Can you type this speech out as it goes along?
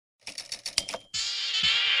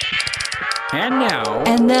And now.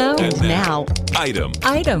 And now. Item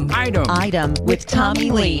with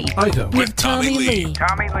Tommy Lee. Item with Tommy Lee.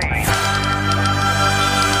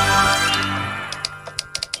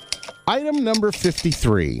 Item number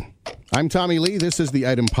 53. I'm Tommy Lee. This is the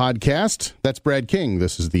Item Podcast. That's Brad King.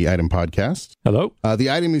 This is the Item Podcast. Hello.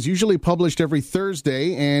 The Item is usually published every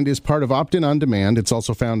Thursday and is part of Opt-in On Demand. It's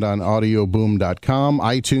also found on audioboom.com,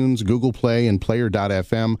 iTunes, Google Play, and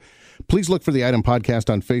Player.fm. Please look for the Item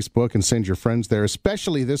Podcast on Facebook and send your friends there,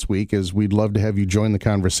 especially this week, as we'd love to have you join the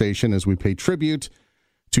conversation as we pay tribute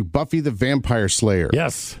to Buffy the Vampire Slayer.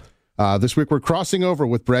 Yes. This week we're crossing over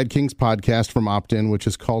with Brad King's podcast from Opt-in, which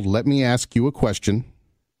is called Let Me Ask You a Question.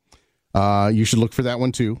 You should look for that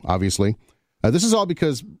one too, obviously. This is all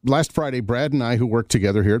because last Friday, Brad and I, who work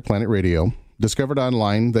together here at Planet Radio, discovered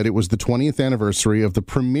online that it was the 20th anniversary of the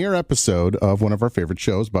premiere episode of one of our favorite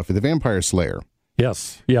shows, Buffy the Vampire Slayer.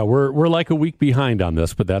 Yes. Yeah, we're like a week behind on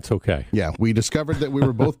this, but that's okay. Yeah, we discovered that we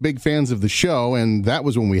were both big fans of the show, and that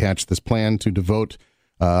was when we hatched this plan to devote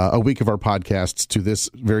a week of our podcasts to this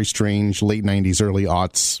very strange late 90s, early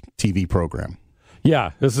aughts TV program.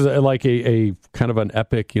 Yeah, this is like a kind of an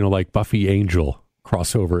epic, like Buffy Angel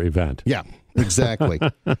crossover event. Yeah, exactly.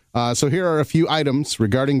 So here are a few items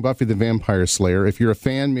regarding Buffy the Vampire Slayer. If you're a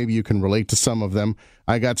fan, maybe you can relate to some of them.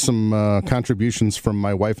 I got some contributions from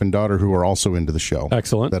my wife and daughter who are also into the show.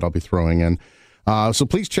 Excellent. That I'll be throwing in. So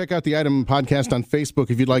please check out the Item Podcast on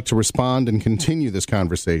Facebook if you'd like to respond and continue this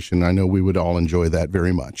conversation. I know we would all enjoy that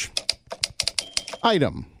very much.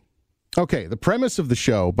 Item. Okay, the premise of the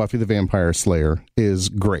show, Buffy the Vampire Slayer, is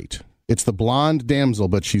great. It's the blonde damsel,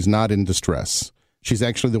 but she's not in distress. She's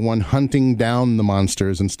actually the one hunting down the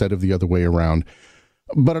monsters instead of the other way around.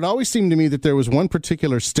 But it always seemed to me that there was one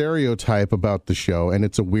particular stereotype about the show, and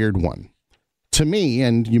it's a weird one. To me,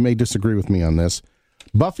 and you may disagree with me on this,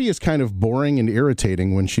 Buffy is kind of boring and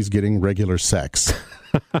irritating when she's getting regular sex.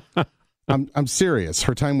 I'm serious.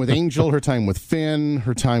 Her time with Angel, her time with Finn,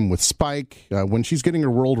 her time with Spike, when she's getting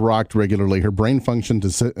her world rocked regularly, her brain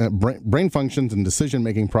functions and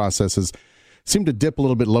decision-making processes seem to dip a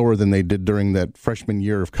little bit lower than they did during that freshman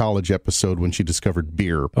year of college episode when she discovered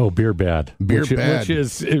beer. Oh, Beer Bad. Which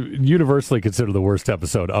is universally considered the worst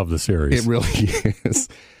episode of the series. It really is.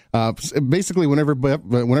 Basically,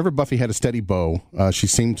 whenever Buffy had a steady bow, she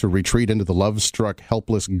seemed to retreat into the love-struck,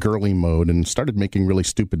 helpless, girly mode and started making really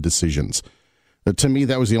stupid decisions. To me,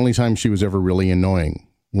 that was the only time she was ever really annoying,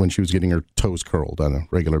 when she was getting her toes curled on a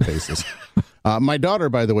regular basis. My daughter,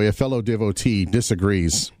 by the way, a fellow devotee,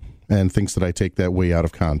 disagrees and thinks that I take that way out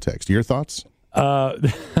of context. Your thoughts?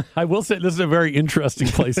 I will say this is a very interesting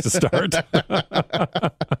place to start.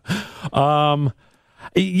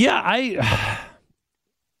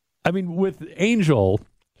 I mean, with Angel,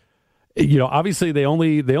 obviously they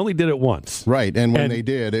only did it once. Right, and when they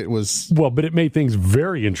did, it was... Well, but it made things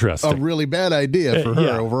very interesting. A really bad idea for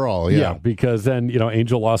her overall, yeah. Because then,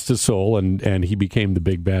 Angel lost his soul, and he became the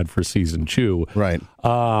big bad for season 2. Right,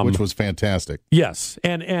 which was fantastic. Yes,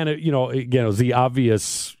 and again, it was the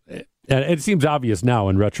obvious... And it seems obvious now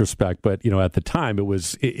in retrospect, but, at the time,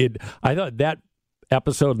 I thought that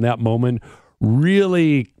episode and that moment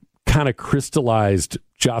really kind of crystallized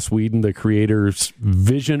Joss Whedon, the creator's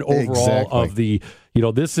vision overall of the,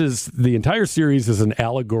 this is the entire series is an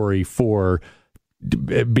allegory for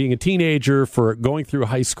being a teenager, for going through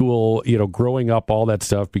high school, growing up, all that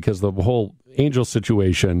stuff, because the whole Angel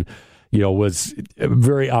situation, was a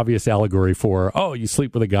very obvious allegory for, you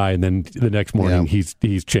sleep with a guy and then the next morning he's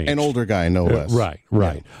changed. An older guy, no less. Right.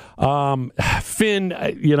 Yeah. Finn,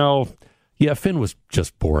 Finn was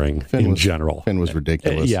just boring general. Finn was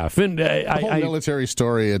ridiculous. Finn. The whole military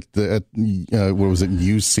story at what was it,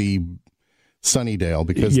 UC Sunnydale,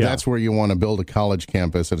 because that's where you want to build a college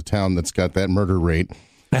campus at a town that's got that murder rate.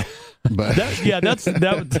 But that's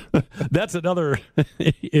another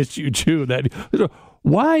issue too.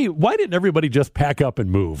 Why didn't everybody just pack up and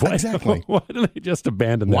move? Exactly. Why didn't they just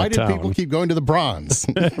abandon that town? Why did people keep going to the Bronze?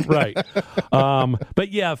 Right.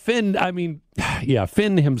 But Finn. I mean,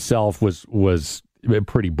 Finn himself was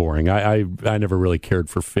pretty boring. I never really cared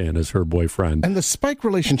for Finn as her boyfriend. And the Spike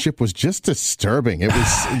relationship was just disturbing.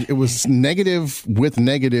 It was negative with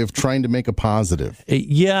negative, trying to make a positive.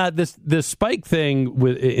 The Spike thing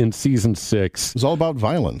in season 6 it was all about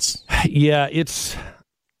violence. Yeah, it's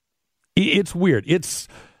weird. It's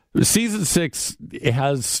season 6. It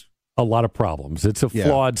has a lot of problems. It's a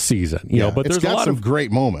flawed season, but there's a lot of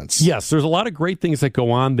great moments. Yes, there's a lot of great things that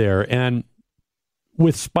go on there. And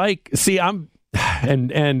with Spike,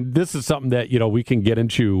 and this is something that we can get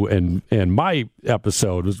into, and my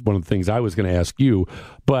episode was one of the things I was going to ask you,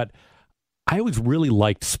 but I always really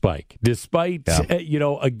liked Spike, despite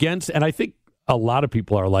against, and I think a lot of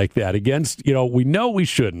people are like that against, we know we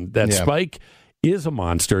shouldn't, that Spike is a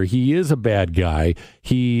monster. He is a bad guy.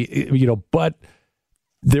 But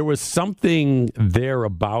there was something there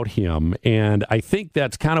about him. And I think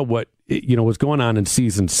that's kind of what, was going on in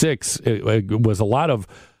season 6. It was a lot of,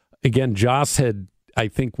 again, Joss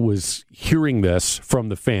was hearing this from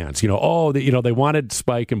the fans. They wanted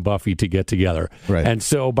Spike and Buffy to get together. Right. And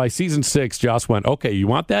so by season 6, Joss went, okay, you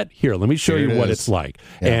want that? Here, let me show you what it's like.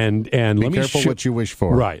 Yeah. And Be let me careful what you wish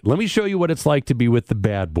for. Right. Let me show you what it's like to be with the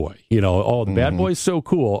bad boy. The bad boy's so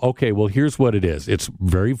cool. Okay, well, here's what it is. It's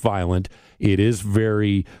very violent. It is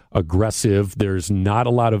very aggressive. There's not a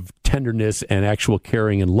lot of tenderness and actual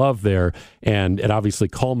caring and love there. And it obviously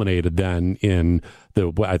culminated then in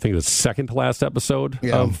I think the second to last episode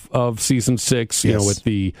of season 6, with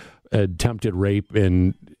the attempted rape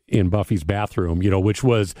in Buffy's bathroom, which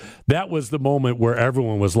was the moment where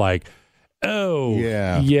everyone was like, oh,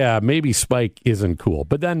 yeah, maybe Spike isn't cool.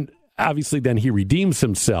 But then obviously he redeems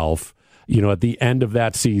himself, at the end of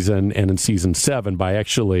that season and in season 7 by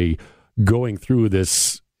actually going through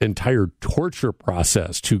this entire torture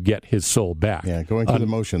process to get his soul back. Yeah, going through the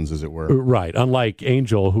motions, as it were. Right. Unlike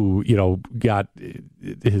Angel, who, got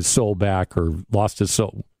his soul back or lost his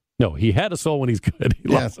soul. No, he had a soul when he's good. He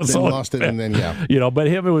lost his soul. Lost it, and then, but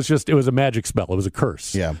him, it was a magic spell. It was a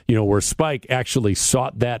curse. Yeah. Where Spike actually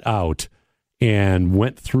sought that out and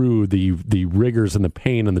went through the rigors and the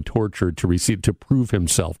pain and the torture to prove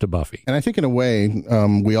himself to Buffy. And I think in a way,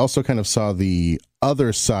 we also kind of saw the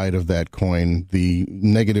other side of that coin, the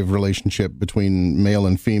negative relationship between male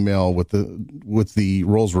and female with the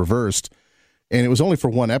roles reversed. And it was only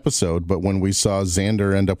for one episode, but when we saw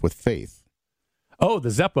Xander end up with Faith. Oh, the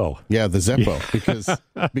Zeppo. Yeah, the Zeppo.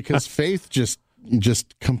 Because Faith just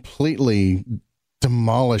completely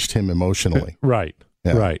demolished him emotionally. Right.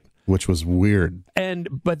 Yeah. Right. Which was weird. And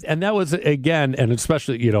that was, again, and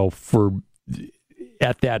especially, for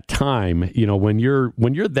at that time, when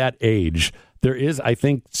you're that age, there is, I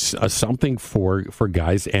think, something for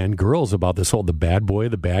guys and girls about this whole the bad boy,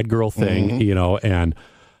 the bad girl thing, and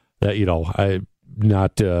that, I'm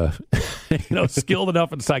not skilled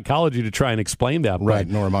enough in psychology to try and explain that. Right,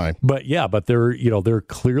 nor am I. But there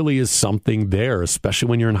clearly is something there, especially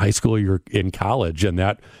when you're in high school, you're in college, and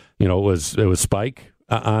that, it was Spike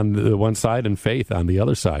on the one side and Faith on the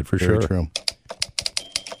other side, for Very sure. True.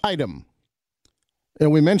 Item.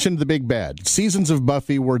 And we mentioned the big bad. Seasons of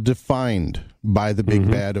Buffy were defined by the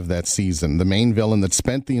big bad of that season, the main villain that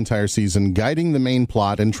spent the entire season guiding the main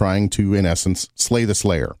plot and trying to, in essence, slay the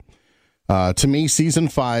Slayer. To me, season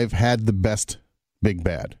 5 had the best big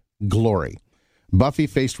bad, Glory. Buffy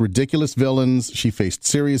faced ridiculous villains. She faced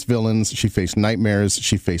serious villains. She faced nightmares.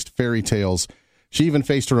 She faced fairy tales. She even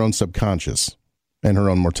faced her own subconscious and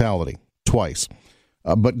her own mortality twice.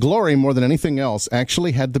 But Glory, more than anything else,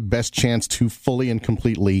 actually had the best chance to fully and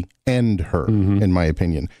completely end her, in my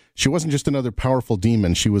opinion. She wasn't just another powerful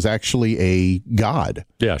demon. She was actually a god.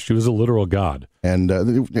 Yeah, she was a literal god. And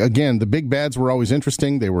again, the big bads were always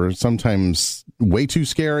interesting. They were sometimes way too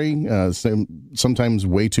scary, sometimes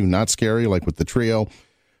way too not scary, like with the trio.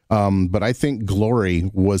 But I think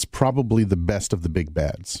Glory was probably the best of the big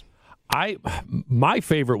bads. My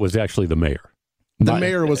favorite was actually the mayor. The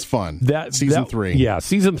mayor was fun. Season 3. Yeah,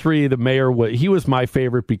 season 3, the mayor he was my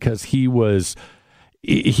favorite because he was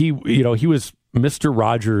Mr.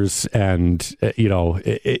 Rogers, and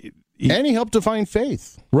and he helped define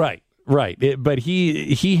Faith. Right. But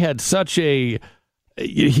he had such a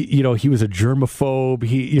he was a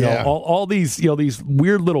germaphobe. All these these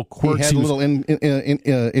weird little quirks. He had little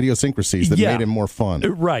idiosyncrasies that made him more fun.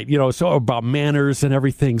 Right. So about manners and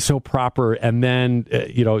everything, so proper. And then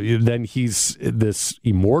then he's this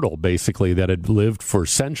immortal basically that had lived for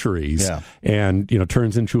centuries, and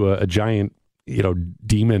turns into a giant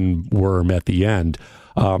demon worm at the end.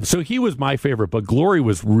 So he was my favorite, but Glory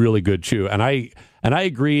was really good too. And I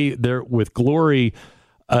agree there with Glory.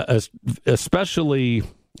 Especially, I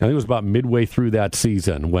think it was about midway through that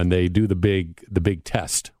season when they do the big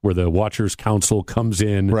test where the Watchers Council comes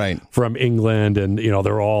in from England, and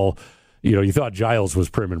they're all, you thought Giles was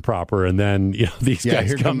prim and proper, and then these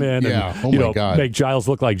guys come in and make Giles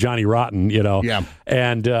look like Johnny Rotten,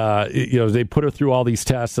 and they put her through all these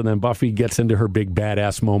tests, and then Buffy gets into her big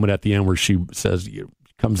badass moment at the end where she says,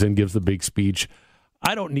 comes in, gives the big speech.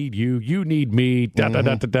 I don't need you. You need me. Da, da,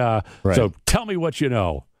 da, da, da. Right. So tell me what you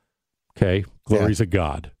know. Okay. Glory's a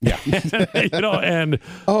god. Yeah. And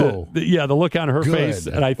the look on her face,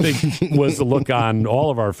 and I think was the look on all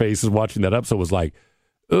of our faces watching that episode was like,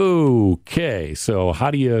 okay, so how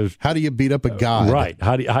do you beat up a god? Right.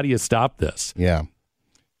 How do you stop this? Yeah.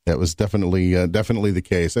 That was definitely the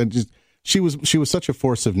case. And she was such a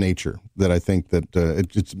force of nature that I think that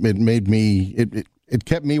it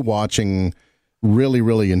kept me watching really,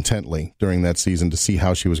 really intently during that season to see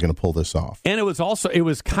how she was going to pull this off. And it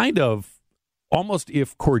was kind of almost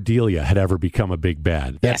if Cordelia had ever become a big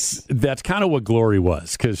bad. That's kind of what Glory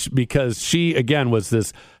was, because she, again, was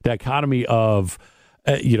this dichotomy of,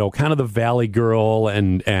 kind of the valley girl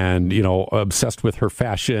and obsessed with her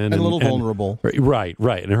fashion. And a little vulnerable. Right.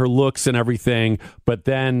 And her looks and everything. But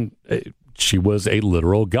then she was a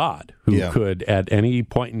literal god who could, at any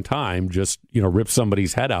point in time, just, rip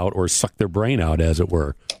somebody's head out or suck their brain out, as it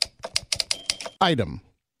were. Item.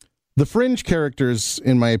 The fringe characters,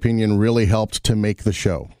 in my opinion, really helped to make the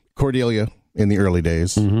show. Cordelia in the early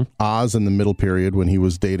days. Mm-hmm. Oz in the middle period when he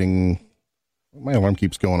was dating... My alarm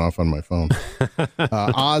keeps going off on my phone.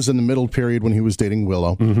 Oz in the middle period when he was dating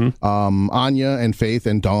Willow. Mm-hmm. Anya and Faith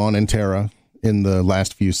and Dawn and Tara in the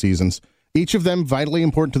last few seasons. Each of them vitally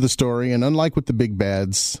important to the story, and unlike with the big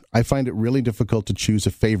bads, I find it really difficult to choose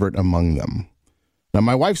a favorite among them. Now,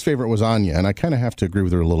 my wife's favorite was Anya, and I kind of have to agree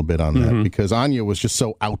with her a little bit on that, because Anya was just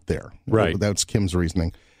so out there. Right. That's Kim's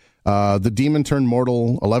reasoning. The demon turned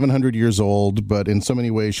mortal, 1,100 years old, but in so many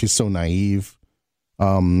ways she's so naive.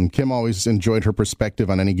 Kim always enjoyed her perspective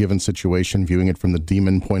on any given situation, viewing it from the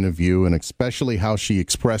demon point of view, and especially how she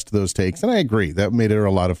expressed those takes. And I agree, that made her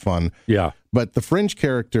a lot of fun. Yeah. But the fringe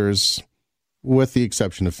characters, with the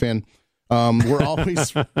exception of Finn, were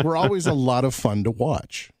always a lot of fun to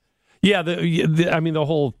watch. Yeah, the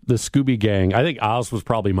Scooby Gang. I think Oz was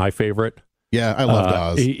probably my favorite. Yeah, I loved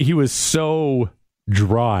Oz. He was so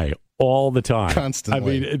dry all the time,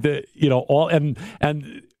 constantly. I mean,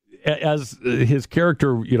 and as his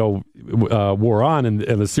character, wore on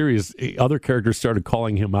in the series, other characters started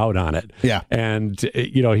calling him out on it. Yeah, and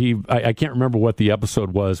I can't remember what the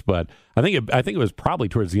episode was, but I think it was probably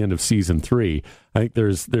towards the end of season 3. I think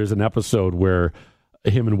there's an episode where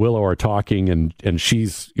him and Willow are talking, and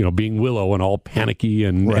she's being Willow and all panicky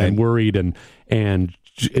and worried, and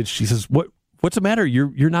she says, What's the matter?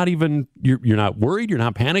 You're not worried? You're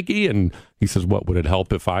not panicky? And he says, what, would it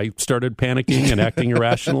help if I started panicking and acting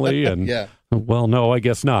irrationally? And well, no, I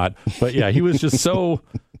guess not. But yeah, he was just so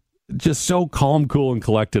calm, cool, and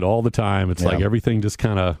collected all the time. It's like everything just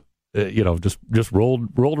kind of, just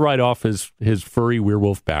rolled right off his furry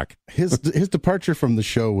werewolf back. His departure from the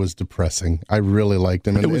show was depressing. I really liked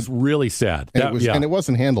him. And it was really sad. And it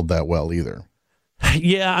wasn't handled that well either.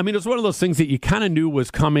 Yeah, I mean, it was one of those things that you kind of knew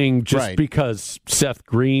was coming just because Seth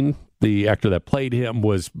Green, the actor that played him,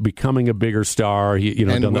 was becoming a bigger star.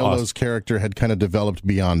 And Willow's character had kind of developed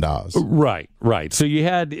beyond Oz. Right. So you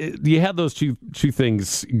had those two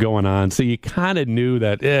things going on. So you kind of knew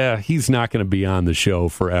that he's not going to be on the show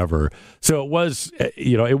forever. So it was,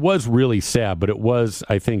 it was really sad, but it was,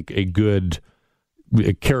 I think, a good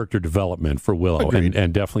character development for Willow,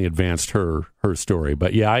 and definitely advanced her story.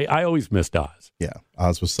 But yeah, I always missed Oz. Yeah,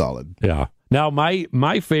 Oz was solid. Yeah. Now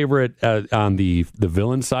my favorite on the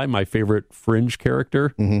villain side, my favorite fringe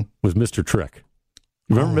character was Mr. Trick.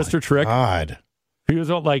 Remember Mr. Trick? God, he was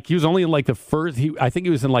only in like the first. I think he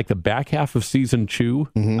was in like the back half of season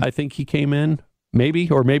 2. I think he came in, maybe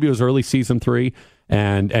it was early season 3.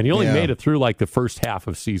 And he only made it through like the first half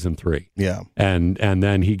of season 3. Yeah. And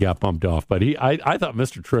then he got bumped off. But I thought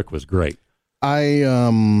Mr. Trick was great. I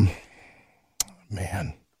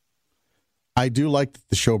do like that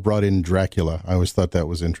the show brought in Dracula. I always thought that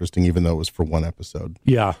was interesting, even though it was for one episode.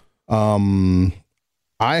 Yeah.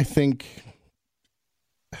 I think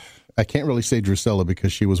I can't really say Drusilla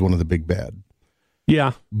because she was one of the big bad.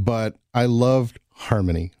 Yeah. But I loved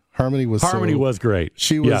Harmony. Harmony was great.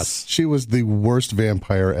 She was the worst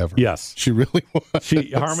vampire ever. Yes. She really was.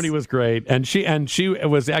 Harmony was great. And she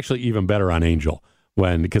was actually even better on Angel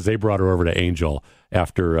because they brought her over to Angel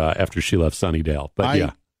after she left Sunnydale.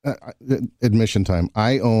 But admission time.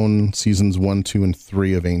 I own seasons 1, 2, and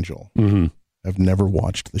 3 of Angel. Mm-hmm. I've never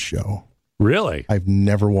watched the show. Really? I've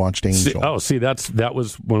never watched Angel. That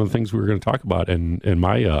was one of the things we were going to talk about in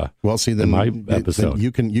my episode.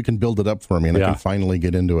 Then you can build it up for me, and I can finally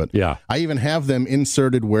get into it. Yeah. I even have them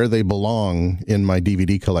inserted where they belong in my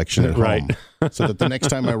DVD collection at home, so that the next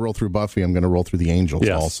time I roll through Buffy, I'm going to roll through the Angels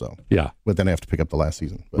also. Yeah. But then I have to pick up the last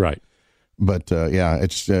season. Right. But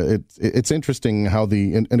it's interesting how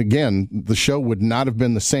and again, the show would not have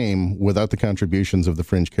been the same without the contributions of the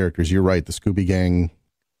fringe characters. You're right. The Scooby Gang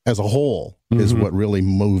as a whole is what really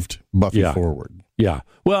moved Buffy forward. Yeah.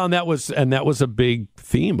 Well, and that was a big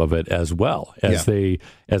theme of it as well, as they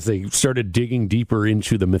started digging deeper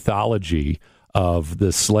into the mythology of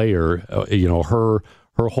the Slayer, her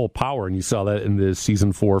whole power, and you saw that in the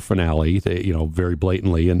season 4 finale, very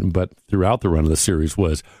blatantly, but throughout the run of the series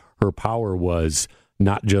was her power was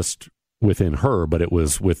not just within her, but it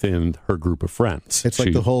was within her group of friends. It's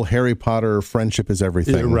like the whole Harry Potter friendship is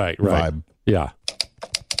everything vibe. Yeah.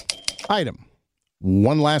 Item.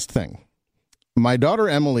 One last thing. My daughter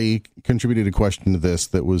Emily contributed a question to this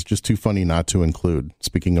that was just too funny not to include,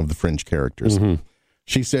 speaking of the fringe characters. Mm-hmm.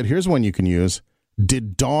 She said, here's one you can use.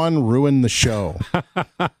 Did Dawn ruin the show?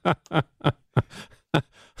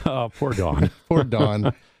 Oh, poor Dawn. Poor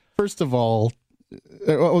Dawn. First of all,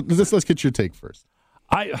 let's get your take first.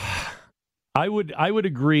 I would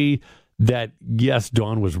agree that, yes,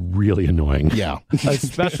 Dawn was really annoying. Yeah.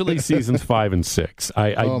 Especially seasons 5 and 6.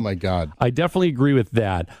 Oh, my God. I definitely agree with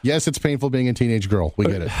that. Yes, it's painful being a teenage girl. We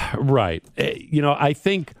get it. Right. I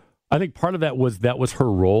think part of that was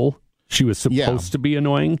her role. She was supposed to be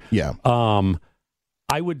annoying. Yeah.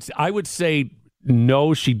 I would say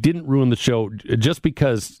no, she didn't ruin the show just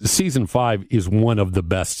because season 5 is one of the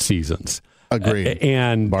best seasons. Agreed.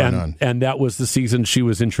 And that was the season she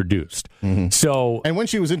was introduced. Mm-hmm. So, and when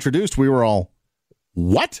she was introduced, we were all,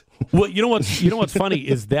 what? Well, you know what's funny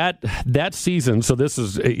is that season. So this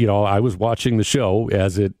is, I was watching the show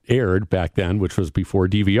as it aired back then, which was before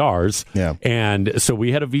DVRs. Yeah. And so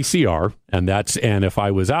we had a VCR, and if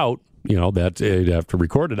I was out, you'd have to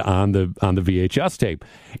record it on the VHS tape.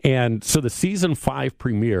 And so the season 5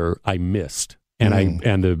 premiere I missed.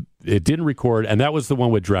 And it didn't record, and that was the one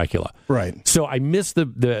with Dracula. Right. So I missed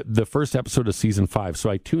the first episode of season 5. So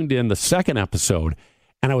I tuned in the second episode,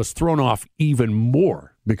 and I was thrown off even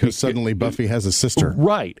more because suddenly Buffy has a sister.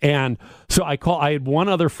 Right. And so I had one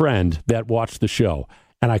other friend that watched the show,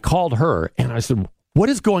 and I called her, and I said, what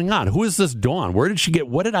is going on? Who is this Dawn? Where did she get?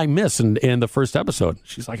 What did I miss in the first episode?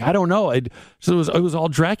 She's like, I don't know. It was all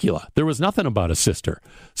Dracula. There was nothing about a sister.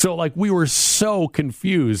 So we were so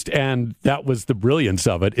confused, and that was the brilliance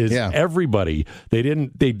of it. Everybody they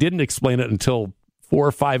didn't explain it until 4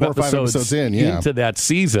 or 5 episodes into that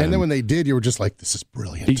season. And then when they did, you were just like, this is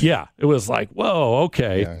brilliant. Yeah, it was like, whoa,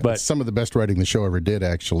 okay. Yeah, but some of the best writing the show ever did.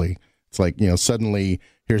 Actually, it's like suddenly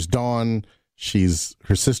here's Dawn. She's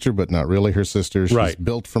her sister, but not really her sister. She's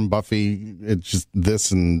built from Buffy. It's just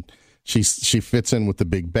this, and she fits in with the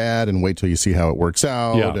big bad, and wait till you see how it works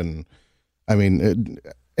out. Yeah. And I mean,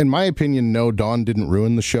 in my opinion, no, Dawn didn't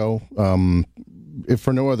ruin the show, if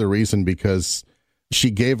for no other reason because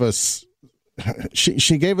she gave us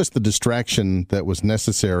the distraction that was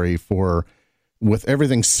necessary for, with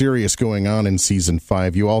everything serious going on in season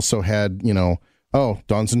 5. You also had,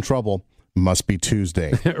 Dawn's in trouble. Must be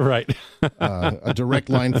Tuesday. Right. A direct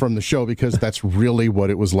line from the show because that's really what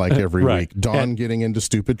it was like every week. Dawn getting into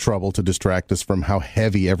stupid trouble to distract us from how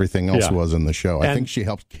heavy everything else was in the show. I think she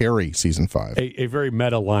helped carry season 5. A very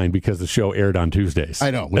meta line because the show aired on Tuesdays.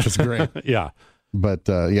 I know, which is great. Yeah. But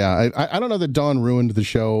I don't know that Dawn ruined the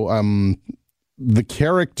show. The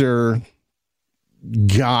character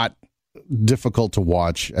got difficult to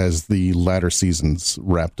watch as the latter seasons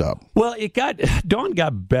wrapped up. Well, Dawn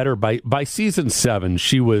got better by season 7.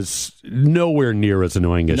 She was nowhere near as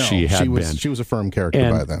annoying as she had been. She was a firm character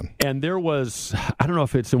by then. And there was, I don't know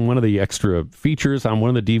if it's in one of the extra features on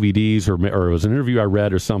one of the DVDs or it was an interview I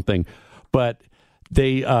read or something, but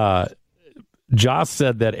they Joss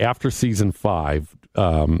said that after season 5,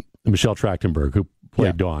 Michelle Trachtenberg, who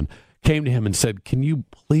played Dawn, came to him and said, "Can you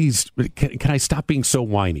please? Can I stop being so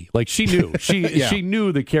whiny?" Like she knew, she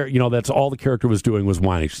knew the character. That's all the character was doing was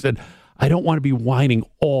whining. She said, "I don't want to be whining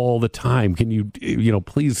all the time. Can you,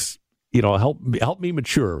 please, help me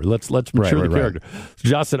mature. Let's mature the character." So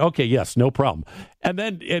Joss said, "Okay, yes, no problem." And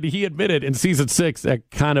then he admitted in season 6 that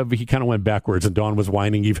he kind of went backwards, and Dawn was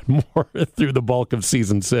whining even more through the bulk of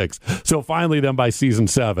season 6. So finally, then by season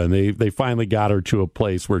 7, they finally got her to a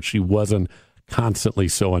place where she wasn't constantly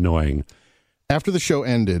so annoying. After the show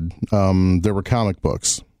ended, there were comic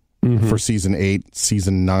books for season 8,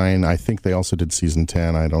 season 9. I think they also did season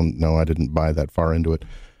 10. I don't know. I didn't buy that far into it.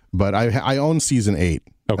 But I own season 8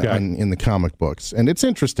 in the comic books. And it's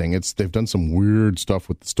interesting. They've done some weird stuff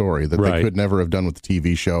with the story that they could never have done with the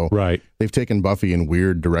TV show. Right. They've taken Buffy in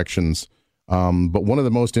weird directions. But one of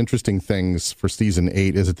the most interesting things for season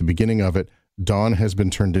 8 is at the beginning of it, Dawn has been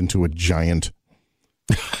turned into a giant.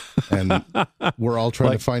 And we're all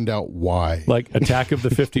trying to find out why. Like Attack of the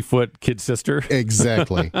 50-foot kid sister.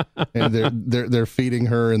 Exactly. And they're feeding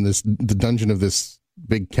her in the dungeon of this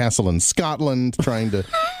big castle in Scotland, trying to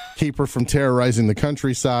keep her from terrorizing the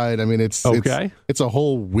countryside. I mean, it's a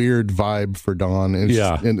whole weird vibe for Dawn.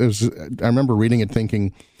 I remember reading it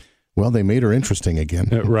thinking, well, they made her interesting again.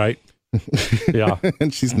 Right. Yeah.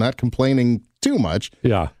 And she's not complaining too much.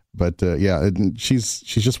 Yeah. But she's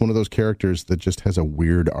just one of those characters that just has a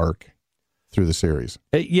weird arc through the series.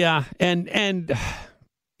 Yeah, and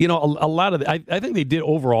a lot of I think they did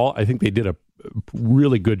overall. I think they did a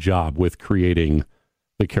really good job with creating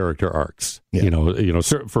the character arcs. Yeah.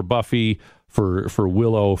 For Buffy, for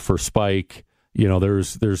Willow, for Spike.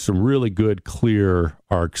 There's some really good, clear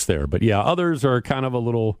arcs there. But yeah, others are kind of a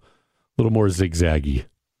little more zigzaggy.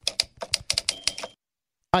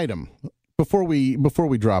 Item. Before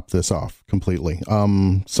we drop this off completely,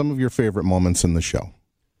 some of your favorite moments in the show.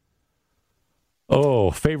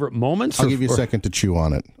 Oh, favorite moments? I'll give you a second to chew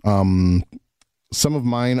on it. Some of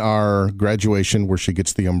mine are graduation, where she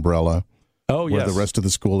gets the umbrella. Oh, where the rest of the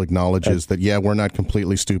school acknowledges that, yeah, we're not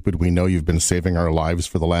completely stupid. We know you've been saving our lives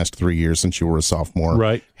for the last 3 years since you were a sophomore.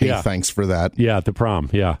 Right. Hey, yeah. Thanks for that. Yeah, at the prom.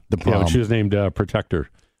 Yeah. The prom. Yeah, when she was named Protector.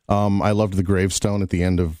 I loved the gravestone at the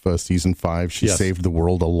end of season 5. She saved the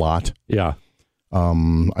world a lot. Yeah.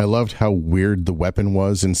 I loved how weird the weapon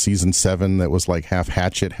was in season 7. That was like half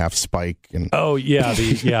hatchet, half spike. And oh yeah,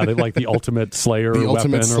 they like the Ultimate Slayer, the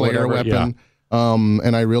Ultimate Slayer weapon. Yeah.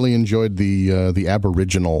 And I really enjoyed the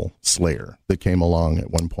Aboriginal Slayer that came along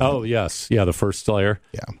at one point. Oh yes, yeah, the first Slayer.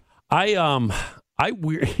 Yeah. I'm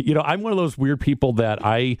one of those weird people that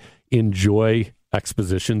I enjoy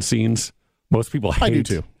exposition scenes. Most people hate, I do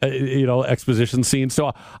too. Exposition scenes.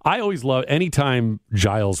 So I always love anytime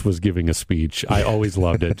Giles was giving a speech. I always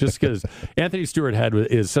loved it, just because Anthony Stewart Head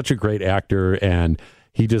is such a great actor, and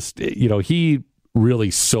he just, he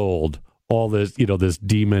really sold all this, this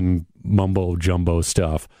demon mumbo jumbo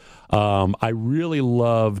stuff. I really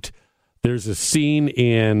loved. There's a scene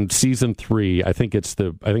in season 3. I think it's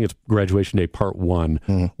Graduation Day Part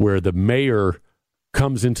 1, where the mayor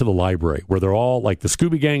comes into the library, where they're all like the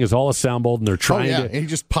Scooby Gang is all assembled, and they're trying to. And he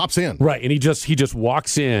just pops in, right? And he just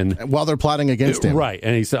walks in while they're plotting against him, right?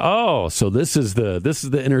 And he said, "Oh, so this is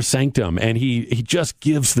the inner sanctum," and he just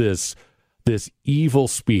gives this evil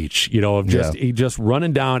speech, he just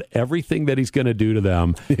running down everything that he's going to do to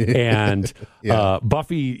them, and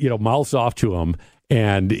Buffy, mouths off to him.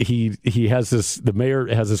 And he has the mayor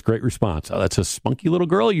has this great response. Oh, that's a spunky little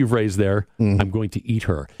girl you've raised there. I'm going to eat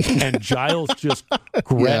her. And Giles just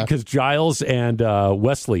grabbed, because Giles and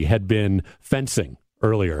Wesley had been fencing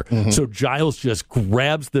earlier. So Giles just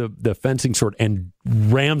grabs the fencing sword and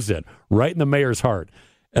rams it right in the mayor's heart.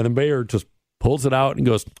 And the mayor just pulls it out and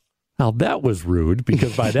goes, now that was rude,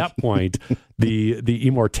 because by that point the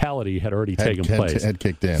immortality had already taken place. Had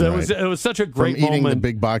kicked in. So it was such a great From eating moment. the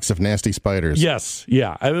big box of nasty spiders. Yes,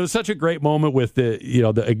 yeah. It was such a great moment with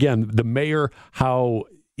the mayor, how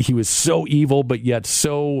he was so evil but yet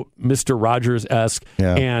so Mr. Rogers-esque.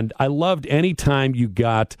 Yeah. And I loved any time you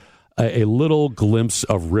got a little glimpse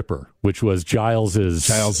of Ripper, which was Giles's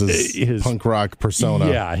his punk rock persona.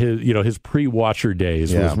 Yeah, his pre-Watcher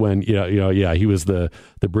days was when he was the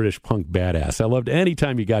British punk badass. I loved any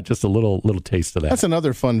time you got just a little taste of that. That's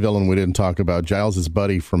another fun villain we didn't talk about. Giles's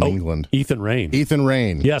buddy from England, Ethan Rayne.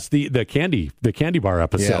 Yes, the candy bar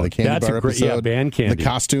episode. Yeah, the candy bar episode. Yeah, band candy. The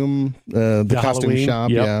costume, the costume shop.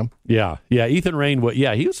 Yep. Yeah. Ethan Rayne.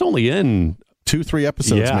 He was only in 2-3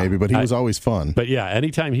 episodes maybe, but he was always fun. But yeah,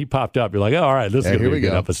 anytime he popped up, you're like, oh, all right, this is going to be a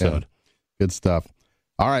good episode. Yeah. Good stuff.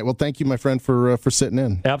 All right, well, thank you, my friend, for sitting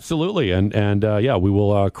in. Absolutely, and we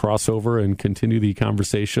will cross over and continue the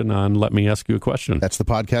conversation on Let Me Ask You a Question. That's the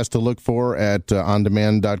podcast to look for at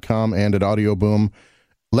ondemand.com and at Audio Boom.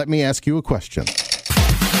 Let me ask you a question.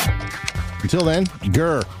 Until then,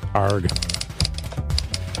 grr. Arg.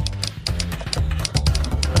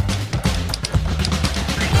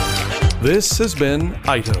 This has been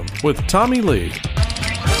Item with Tommy Lee.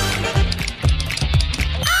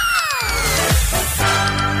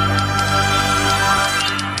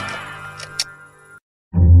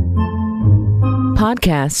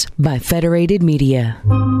 Podcasts by Federated Media.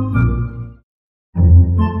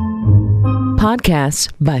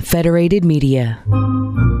 Podcasts by Federated Media.